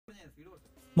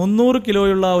300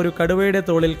 കിലോയുള്ള ഒരു കടുവയുടെ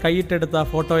തോളിൽ കൈയിട്ടെടുത്ത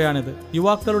ഫോട്ടോയാണിത്.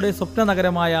 യുവാക്കളുടെ സ്വപ്ന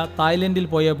നഗരമായ തായ്ലൻഡിൽ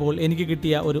പോയപ്പോൾ എനിക്ക്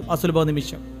കിട്ടിയ ഒരു അസുലഭ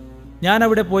നിമിഷം. ഞാൻ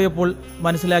അവിടെ പോയപ്പോൾ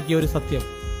മനസ്സിലാക്കിയ ഒരു സത്യം.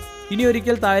 ഇനി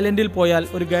ഒരിക്കൽ തായ്ലൻഡിൽ പോയാൽ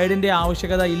ഒരു ഗൈഡിൻ്റെ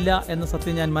ആവശ്യകത ഇല്ല എന്ന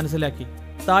സത്യം ഞാൻ മനസ്സിലാക്കി.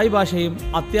 തായ് ഭാഷയും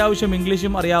അത്യാവശ്യം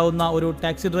ഇംഗ്ലീഷും അറിയാവുന്ന ഒരു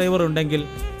ടാക്സി ഡ്രൈവർ ഉണ്ടെങ്കിൽ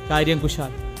കാര്യം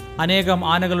കുശാൽ. അനേകം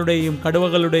ആനകളുടെയും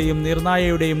കടുവകളുടെയും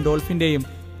നീർനായയുടെയും ഡോൾഫിൻ്റെയും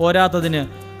പോരാത്തതിന്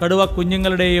കടുവ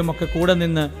കുഞ്ഞുങ്ങളുടെയും ഒക്കെ കൂടെ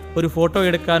നിന്ന് ഒരു ഫോട്ടോ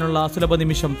എടുക്കാനുള്ള അസുലഭ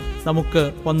നിമിഷം നമുക്ക്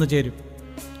വന്നു ചേരും.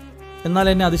 എന്നാൽ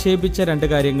എന്നെ അതിശയിപ്പിച്ച 2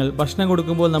 കാര്യങ്ങൾ ഭക്ഷണം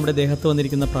കൊടുക്കുമ്പോൾ നമ്മുടെ ദേഹത്ത്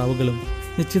വന്നിരിക്കുന്ന പ്രാവുകളും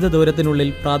നിശ്ചിത ദൂരത്തിനുള്ളിൽ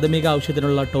പ്രാഥമിക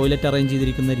ആവശ്യത്തിനുള്ള ടോയ്ലറ്റ് അറേഞ്ച്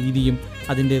ചെയ്തിരിക്കുന്ന രീതിയും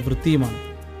അതിൻ്റെ വൃത്തിയുമാണ്.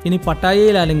 ഇനി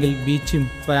പട്ടായയിലാണെങ്കിൽ ബീച്ചും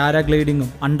പാരാഗ്ലൈഡിങ്ങും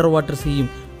അണ്ടർ വാട്ടർ സീയും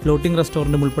ഫ്ലോട്ടിംഗ്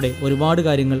റെസ്റ്റോറൻറ്റും ഉൾപ്പെടെ ഒരുപാട്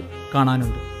കാര്യങ്ങൾ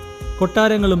കാണാനുണ്ട്.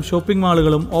 കൊട്ടാരങ്ങളും ഷോപ്പിംഗ്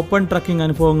മാളുകളും ഓപ്പൺ ട്രക്കിംഗ്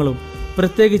അനുഭവങ്ങളും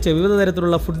പ്രത്യേകിച്ച് വിവിധ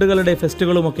തരത്തിലുള്ള ഫുഡുകളുടെ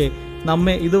ഫെസ്റ്റുകളുമൊക്കെ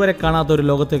നമ്മെ ഇതുവരെ കാണാത്തൊരു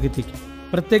ലോകത്തേക്ക് എത്തിക്കും.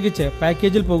 പ്രത്യേകിച്ച്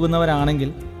പാക്കേജിൽ പോകുന്നവരാണെങ്കിൽ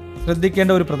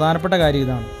ശ്രദ്ധിക്കേണ്ട ഒരു പ്രധാനപ്പെട്ട കാര്യം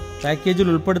ഇതാണ്. പാക്കേജിൽ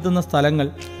ഉൾപ്പെടുത്തുന്ന സ്ഥലങ്ങൾ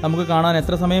നമുക്ക് കാണാൻ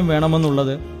എത്ര സമയം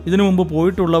വേണമെന്നുള്ളത് ഇതിനു മുമ്പ്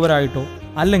പോയിട്ടുള്ളവരായിട്ടോ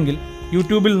അല്ലെങ്കിൽ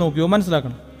യൂട്യൂബിൽ നോക്കിയോ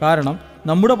മനസ്സിലാക്കണം. കാരണം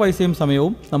നമ്മുടെ പൈസയും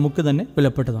സമയവും നമുക്ക് തന്നെ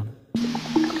വിലപ്പെട്ടതാണ്.